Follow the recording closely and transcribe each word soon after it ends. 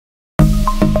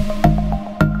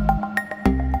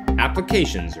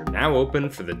Applications are now open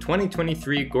for the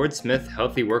 2023 Gord Smith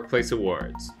Healthy Workplace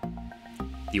Awards.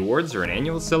 The awards are an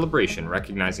annual celebration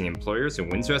recognizing employers in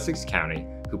Windsor-Essex County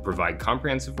who provide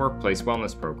comprehensive workplace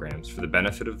wellness programs for the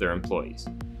benefit of their employees.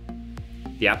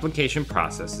 The application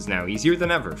process is now easier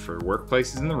than ever for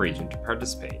workplaces in the region to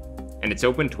participate, and it's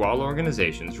open to all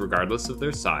organizations regardless of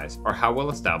their size or how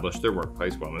well established their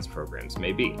workplace wellness programs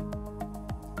may be.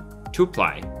 To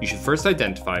apply, you should first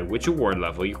identify which award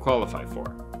level you qualify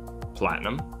for: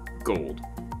 Platinum, Gold,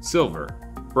 Silver,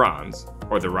 Bronze,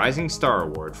 or the Rising Star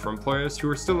Award for employers who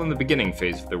are still in the beginning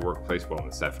phase of their workplace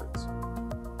wellness efforts.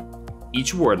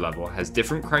 Each award level has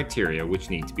different criteria which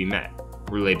need to be met,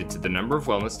 related to the number of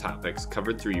wellness topics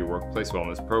covered through your workplace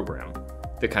wellness program,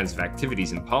 the kinds of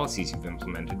activities and policies you've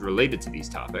implemented related to these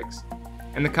topics,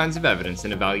 and the kinds of evidence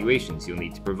and evaluations you'll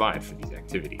need to provide for these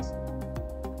activities.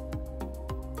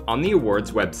 On the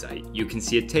awards website, you can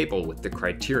see a table with the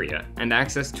criteria and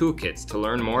access toolkits to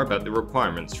learn more about the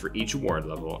requirements for each award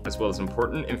level, as well as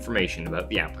important information about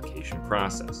the application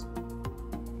process.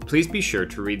 Please be sure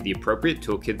to read the appropriate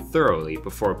toolkit thoroughly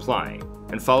before applying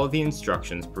and follow the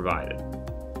instructions provided.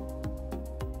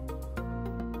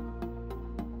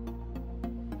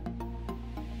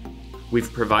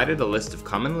 We've provided a list of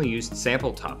commonly used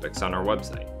sample topics on our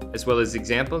website, as well as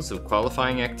examples of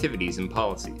qualifying activities and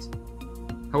policies.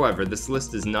 However, this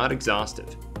list is not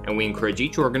exhaustive, and we encourage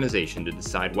each organization to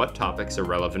decide what topics are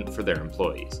relevant for their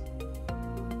employees.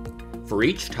 For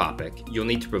each topic, you'll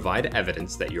need to provide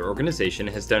evidence that your organization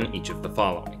has done each of the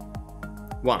following.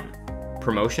 1.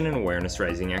 Promotion and awareness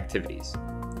raising activities.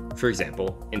 For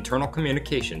example, internal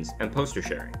communications and poster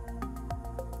sharing.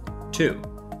 2.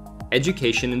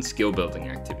 Education and skill building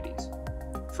activities.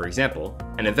 For example,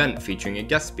 an event featuring a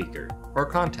guest speaker or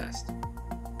a contest.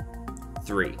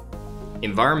 3.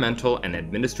 Environmental and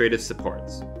administrative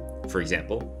supports. For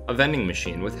example, a vending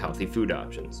machine with healthy food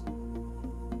options.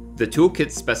 The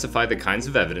toolkits specify the kinds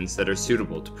of evidence that are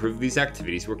suitable to prove these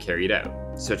activities were carried out,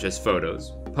 such as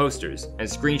photos, posters, and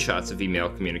screenshots of email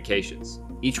communications,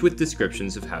 each with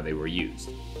descriptions of how they were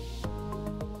used.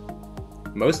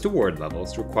 Most award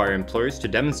levels require employers to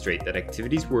demonstrate that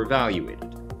activities were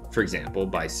evaluated, for example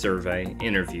by survey,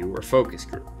 interview, or focus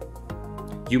group.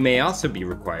 You may also be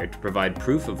required to provide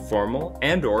proof of formal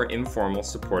and/or informal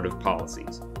supportive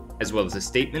policies, as well as a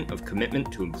statement of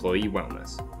commitment to employee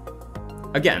wellness.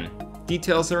 Again,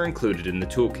 details are included in the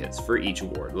toolkits for each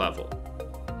award level.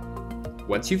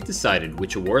 Once you've decided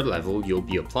which award level you'll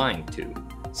be applying to,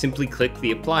 simply click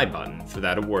the Apply button for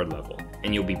that award level,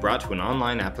 and you'll be brought to an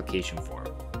online application form,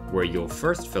 where you'll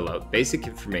first fill out basic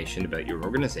information about your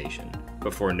organization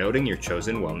before noting your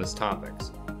chosen wellness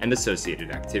topics and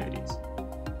associated activities.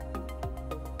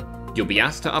 You'll be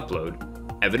asked to upload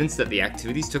evidence that the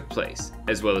activities took place,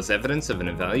 as well as evidence of an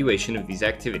evaluation of these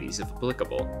activities if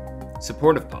applicable,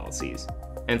 supportive policies,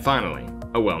 and finally,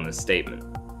 a wellness statement.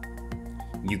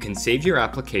 You can save your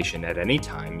application at any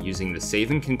time using the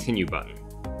Save and Continue button.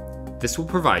 This will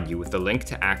provide you with a link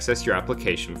to access your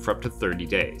application for up to 30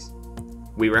 days.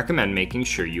 We recommend making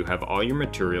sure you have all your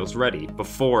materials ready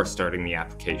before starting the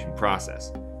application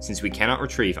process, since we cannot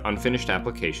retrieve unfinished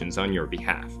applications on your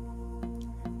behalf.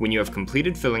 When you have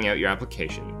completed filling out your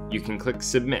application, you can click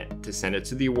Submit to send it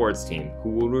to the awards team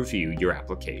who will review your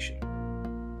application.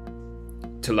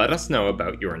 To let us know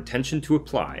about your intention to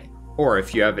apply, or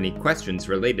if you have any questions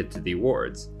related to the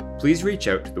awards, please reach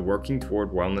out to the Working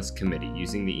Toward Wellness Committee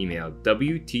using the email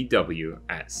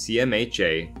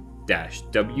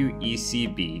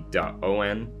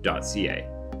wtw@cmha-wecb.on.ca.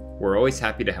 We're always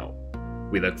happy to help.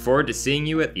 We look forward to seeing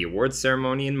you at the awards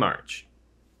ceremony in March.